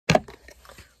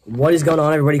What is going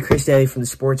on, everybody? Chris Daly from the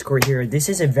Sports Court here. This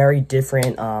is a very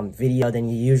different video than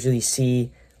you usually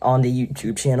see on the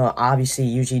YouTube channel. Obviously,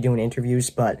 usually doing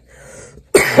interviews, but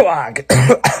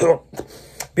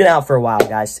been out for a while,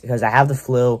 guys, because I have the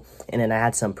flu, and then I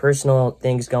had some personal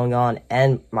things going on,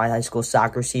 and my high school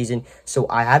soccer season, so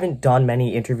I haven't done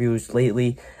many interviews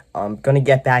lately. I'm going to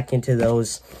get back into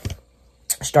those,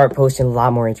 start posting a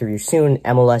lot more interviews soon.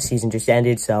 MLS season just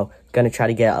ended, so going to try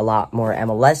to get a lot more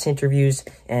MLS interviews,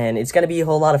 and it's going to be a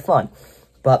whole lot of fun.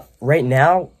 But right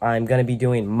now, I'm going to be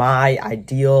doing my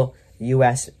ideal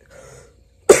U.S.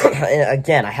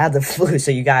 Again, I have the flu,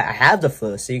 so you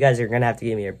guys are going to have to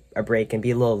give me a break and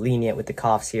be a little lenient with the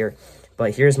coughs here.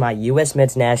 But here's my U.S.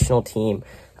 men's national team,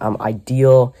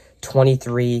 ideal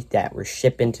 23 that we're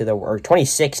shipping to the, or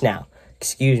 26 now.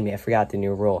 Excuse me, I forgot the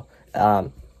new rule.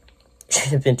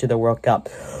 Shipped into the World Cup.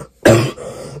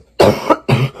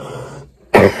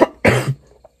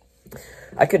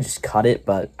 I could just cut it,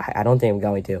 but I don't think I'm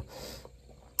going to.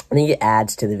 I think it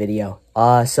adds to the video.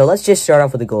 So let's just start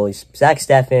off with the goalies. Zach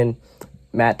Steffen,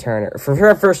 Matt Turner.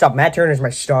 First off, Matt Turner's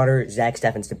my starter. Zach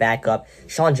Steffen's the backup.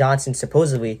 Sean Johnson,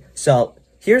 supposedly. So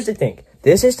here's the thing.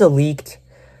 This is the leaked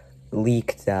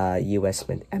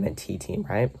Usmnt team,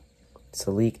 right? It's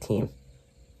a leaked team.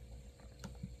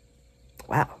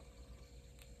 Wow.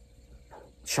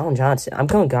 Sean Johnson. I'm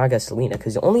going Gaga Selena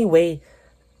because the only way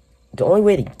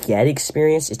to get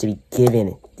experience is to be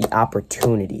given the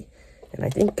opportunity. And I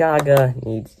think Gaga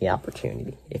needs the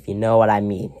opportunity, if you know what I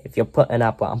mean. If you're putting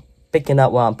up what I'm picking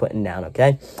up what I'm putting down,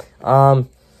 okay? All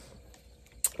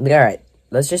right.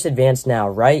 Let's just advance now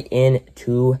right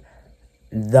into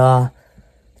the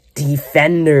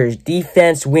defenders.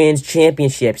 Defense wins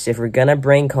championships. If we're going to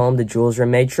bring home the Jules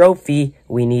Rimet trophy,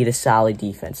 we need a solid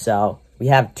defense. So we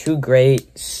have two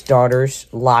great starters,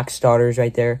 lock starters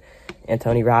right there.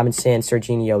 Anthony Robinson,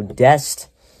 Serginho Dest.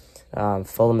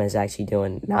 Fulham is actually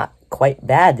doing not quite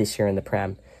bad this year in the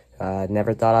Prem.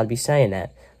 Never thought I'd be saying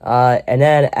that. And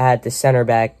then at the center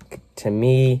back, to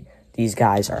me, these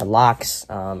guys are locks.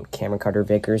 Cameron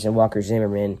Carter-Vickers and Walker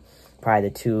Zimmerman, probably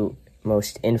the two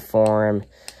most informed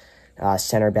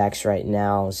center backs right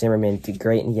now. Zimmerman did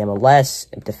great in the MLS,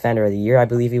 Defender of the Year, I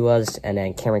believe he was. And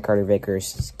then Cameron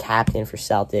Carter-Vickers, captain for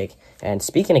Celtic. And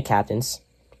speaking of captains,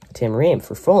 Tim Ream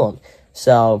for Fulham.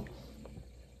 So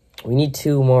we need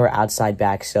two more outside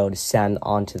backs to send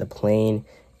onto the plane.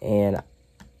 And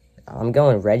I'm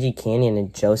going Reggie Canyon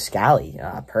and Joe Scally,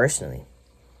 personally.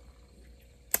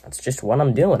 That's just what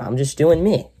I'm doing. I'm just doing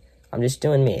me.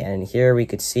 And here we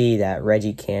could see that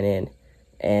Reggie Canyon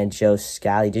and Joe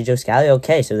Scally. Did Joe Scally?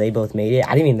 Okay, so they both made it.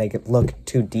 I didn't even look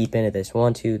too deep into this.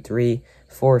 1, 2, 3,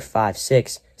 4, 5,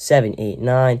 6, 7, 8,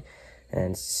 9.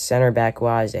 And center back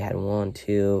wise, they had 1,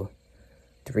 2,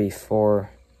 3, 4.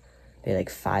 They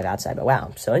had 5 outside. But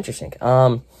wow, so interesting.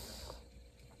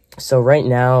 So right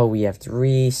now we have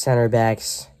 3 center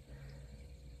backs.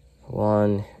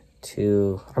 1,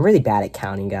 2. I'm really bad at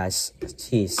counting, guys.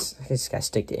 Jeez, I just gotta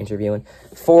stick to interviewing.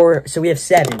 4. So we have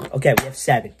 7. Okay, we have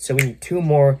 7. So we need 2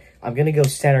 more. I'm gonna go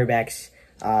center backs.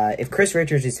 If Chris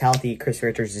Richards is healthy, Chris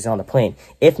Richards is on the plane.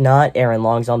 If not, Aaron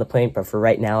Long's on the plane. But for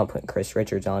right now, I'm putting Chris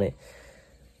Richards on it.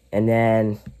 And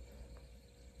then,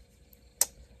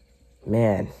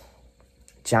 man,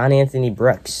 John Anthony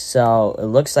Brooks. So it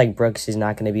looks like Brooks is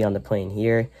not going to be on the plane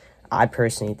here. I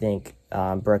personally think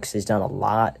Brooks has done a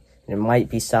lot. There might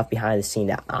be stuff behind the scene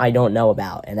that I don't know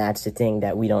about, and that's the thing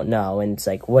that we don't know. And it's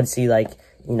like, what's he like,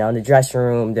 in the dressing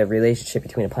room, the relationship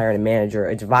between a player and a manager?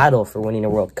 It's vital for winning a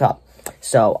World Cup.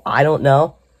 So I don't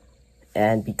know,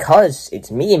 and because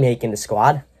it's me making the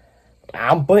squad,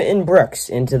 I'm putting Brooks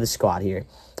into the squad here.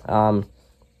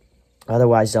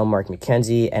 Otherwise, though, Mark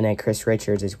McKenzie and then Chris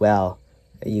Richards as well.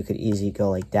 You could easily go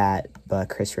like that, but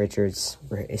Chris Richards,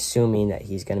 we're assuming that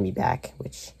he's going to be back,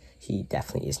 which he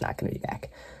definitely is not going to be back.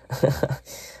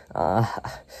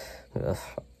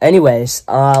 Anyways,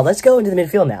 let's go into the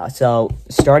midfield now. So,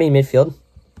 starting midfield,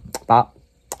 bop,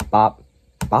 bop,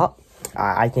 bop.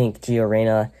 I think Gio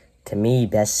Reyna, to me,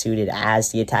 best suited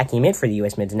as the attacking mid for the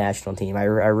U.S. men's national team. I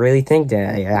really think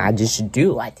that. I just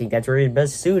do. I think that's where he's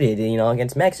best suited.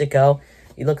 Against Mexico,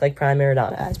 he looked like prime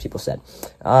Maradona, as people said.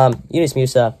 Yunus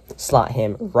Musa, slot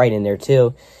him right in there,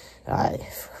 too.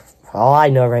 All I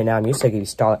know right now, Musa could be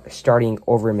starting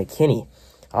over McKinney.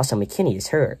 Also, McKinney is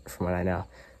hurt, from what I know.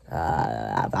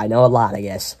 I know a lot, I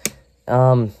guess.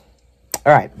 All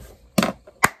right.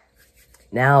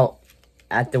 Now,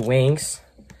 at the wings,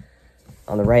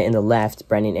 on the right and the left,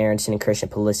 Brendan Aronson and Christian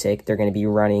Pulisic, they're going to be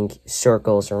running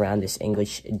circles around this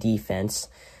English defense,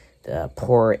 the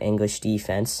poor English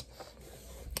defense.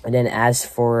 And then as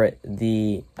for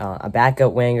the a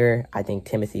backup winger, I think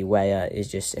Timothy Weah is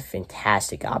just a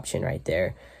fantastic option right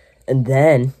there. And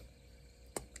then,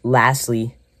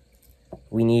 lastly,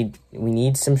 we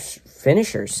need some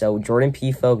finishers. So Jordan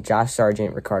Pifo, Josh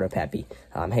Sargent, Ricardo Pepi.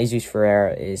 Jesus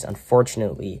Ferreira is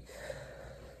unfortunately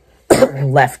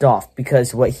left off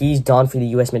because what he's done for the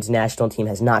U.S. men's national team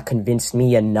has not convinced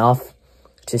me enough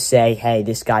to say, hey,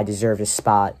 this guy deserves a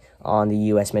spot on the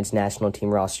U.S. men's national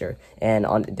team roster. And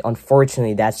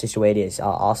unfortunately, that's just the way it is.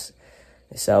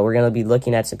 So we're going to be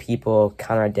looking at some people,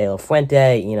 Conrad De La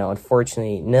Fuente,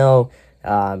 unfortunately, no.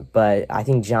 But I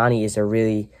think Johnny is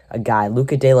a guy.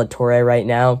 Luca De La Torre right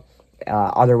now,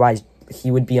 otherwise he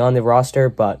would be on the roster,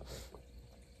 but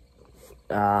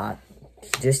he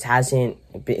just hasn't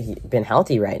been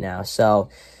healthy right now. So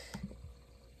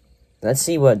let's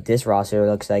see what this roster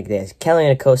looks like. This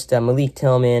Kellyanne Acosta, Malik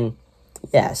Tillman.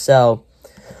 Yeah, so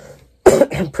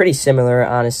pretty similar,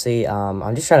 honestly.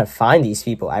 I'm just trying to find these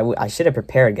people. I should have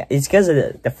prepared. It's because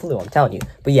of the flu, I'm telling you.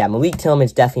 But yeah, Malik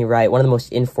Tillman's definitely right. One of the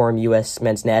most informed U.S.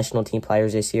 men's national team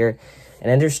players this year.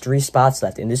 And then there's 3 spots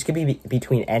left. And this could be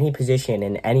between any position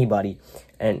and anybody.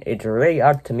 And it's really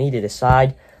up to me to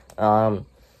decide.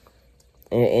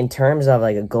 In terms of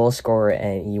like a goal scorer,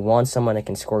 and you want someone that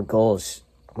can score goals,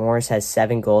 Morris has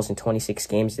 7 goals in 26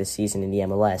 games this season in the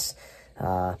MLS.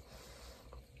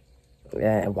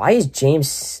 Why is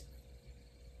James...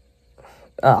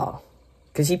 Oh,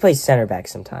 because he plays center back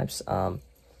sometimes. I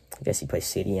guess he plays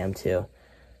CDM too.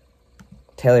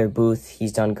 Taylor Booth,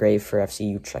 he's done great for FC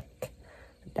Utrecht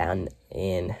down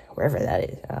in wherever that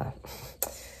is.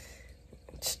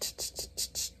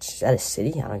 Is that a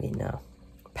city? I don't even know.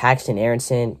 Paxton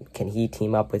Aronson, can he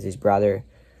team up with his brother?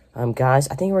 Guys,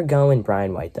 I think we're going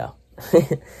Brian White though.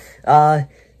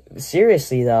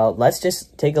 Seriously though, let's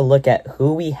just take a look at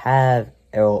who we have,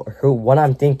 or what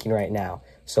I'm thinking right now.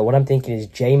 So what I'm thinking is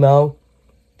J-Mo,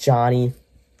 Johnny,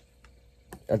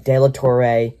 De La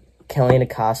Torre, Kellyanne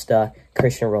Acosta,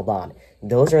 Christian Roldan.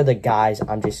 Those are the guys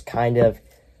I'm just kind of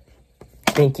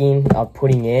thinking of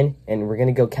putting in, and we're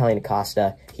gonna go Kellyanne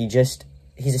Acosta. He's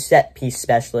a set piece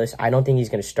specialist. I don't think he's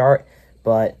gonna start,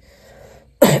 but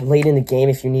late in the game,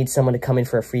 if you need someone to come in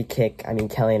for a free kick, I mean,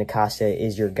 Kellyanne Acosta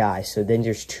is your guy. So then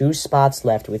there's 2 spots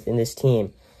left within this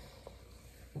team.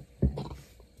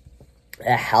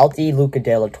 A healthy Luca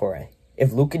De La Torre.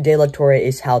 If Luca De La Torre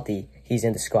is healthy, he's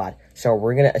in the squad. So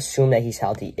we're going to assume that he's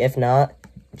healthy. If not,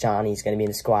 Johnny's going to be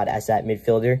in the squad as that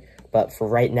midfielder. But for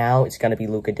right now, it's going to be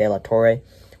Luca De La Torre,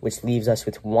 which leaves us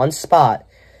with 1 spot.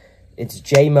 It's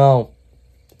J-Mo,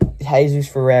 Jesus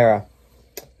Ferreira,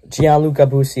 Gianluca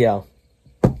Busio,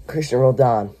 Christian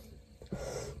Roldan,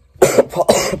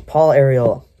 Paul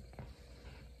Areola.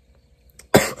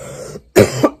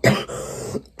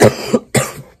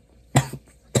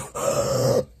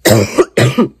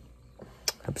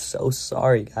 I'm so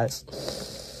sorry, guys.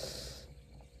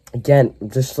 Again, I'm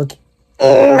just looking.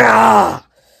 I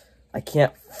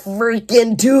can't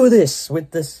freaking do this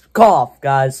with this cough,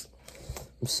 guys.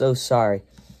 I'm so sorry.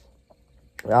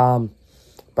 But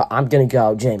I'm gonna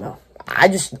go J-Mo. I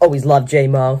just always love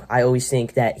J-Mo. I always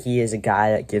think that he is a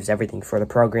guy that gives everything for the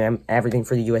program, everything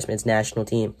for the U.S. men's national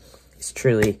team. He's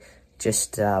truly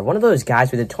just one of those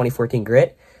guys with a 2014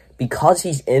 grit. Because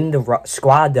he's in the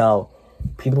squad, though,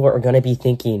 people are going to be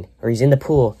thinking, or he's in the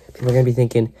pool, people are going to be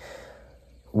thinking,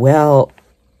 well,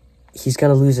 he's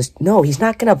going to lose this. No, he's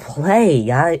not going to play,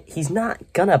 guys. He's not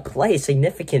going to play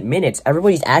significant minutes.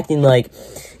 Everybody's acting like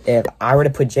if I were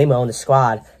to put J-Mo in the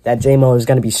squad, that J-Mo is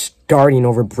going to be starting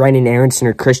over Brendan Aronson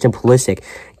or Christian Pulisic.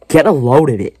 Get a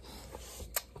load of it.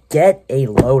 Get a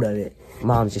load of it.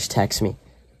 Mom just texted me.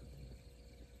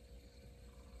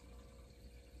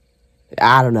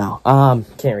 I don't know.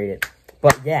 Can't read it.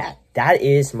 But yeah, that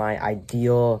is my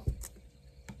ideal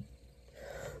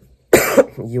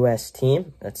U.S.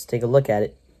 team. Let's take a look at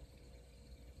it.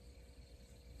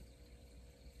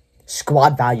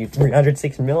 Squad value,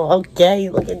 306 mil. Okay,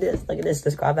 look at this. Look at this.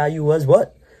 The squad value was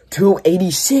what?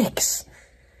 286.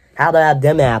 How about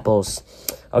them apples?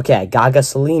 Okay, Gaga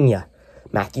Salina,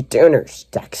 Matthew Turners,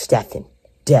 Dak Steffen,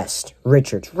 Dest,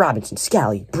 Richards, Robinson,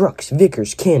 Scally, Brooks,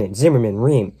 Vickers, Cannon, Zimmerman,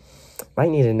 Ream.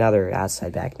 Might need another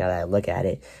outside back now that I look at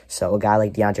it. So a guy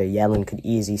like DeAndre Yedlin could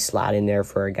easily slot in there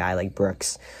for a guy like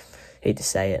Brooks. Hate to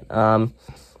say it. Then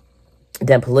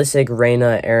Pulisic,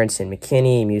 Reyna, Aronson,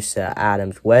 McKinney, Musa,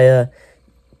 Adams, Weah,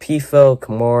 Pifo,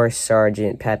 Camor,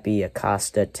 Sargent, Pepi,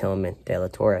 Acosta, Tillman, De La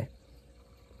Torre.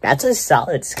 That's a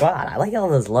solid squad. I like all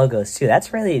those logos too.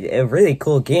 That's really a really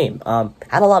cool game.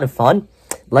 Had a lot of fun.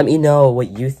 Let me know what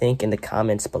you think in the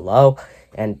comments below.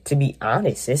 And to be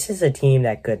honest, this is a team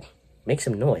that could make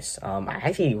some noise. I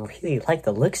actually really like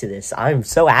the looks of this. I'm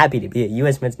so happy to be a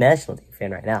U.S. men's national team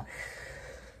fan right now.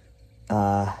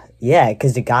 Yeah,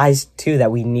 because the guys, too,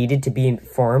 that we needed to be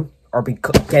informed are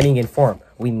getting informed.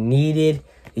 We needed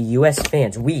the U.S.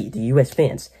 fans. We, the U.S.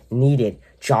 fans, needed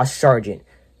Josh Sargent,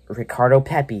 Ricardo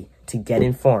Pepi to get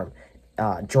informed.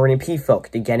 Jordan P. Folk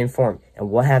to get informed. And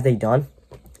what have they done?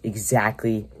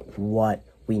 Exactly what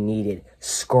we needed.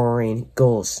 Scoring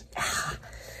goals.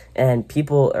 And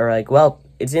people are like, well,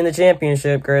 it's in the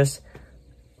championship, Chris.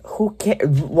 Who cares?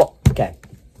 Well, okay.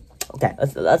 Okay,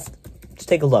 let's just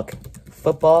take a look.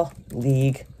 Football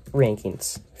League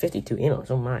rankings. 52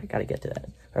 analysts. Oh my, gotta get to that.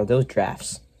 Are those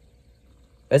drafts?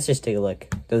 Let's just take a look.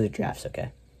 Those are drafts,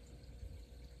 okay.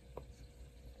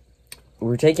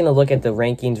 We're taking a look at the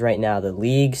rankings right now. The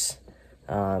leagues,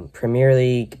 Premier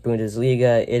League,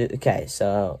 Bundesliga. Okay,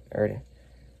 so,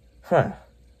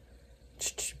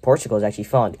 Portugal is actually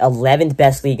falling. 11th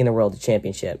best league in the world, the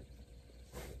championship.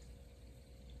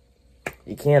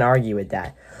 You can't argue with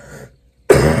that.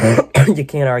 You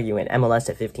can't argue in MLS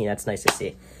at 15. That's nice to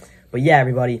see. But yeah,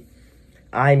 everybody,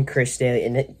 I'm Chris Daly,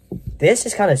 and this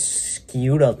is kind of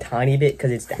skewed a tiny bit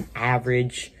because it's the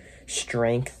average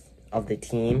strength of the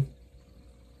team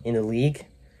in the league.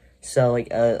 So, like,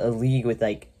 a league with,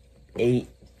 like, 8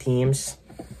 teams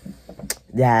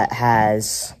that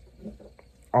has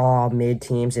all mid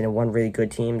teams and one really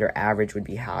good team, their average would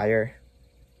be higher.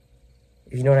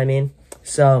 If you know what I mean?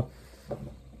 So,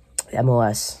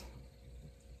 MLS.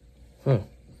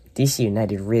 DC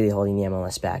United really holding the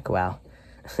MLS back. Wow.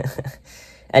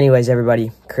 Anyways,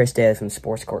 everybody, Chris Daly from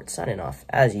Sports Court signing off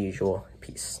as usual.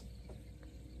 Peace.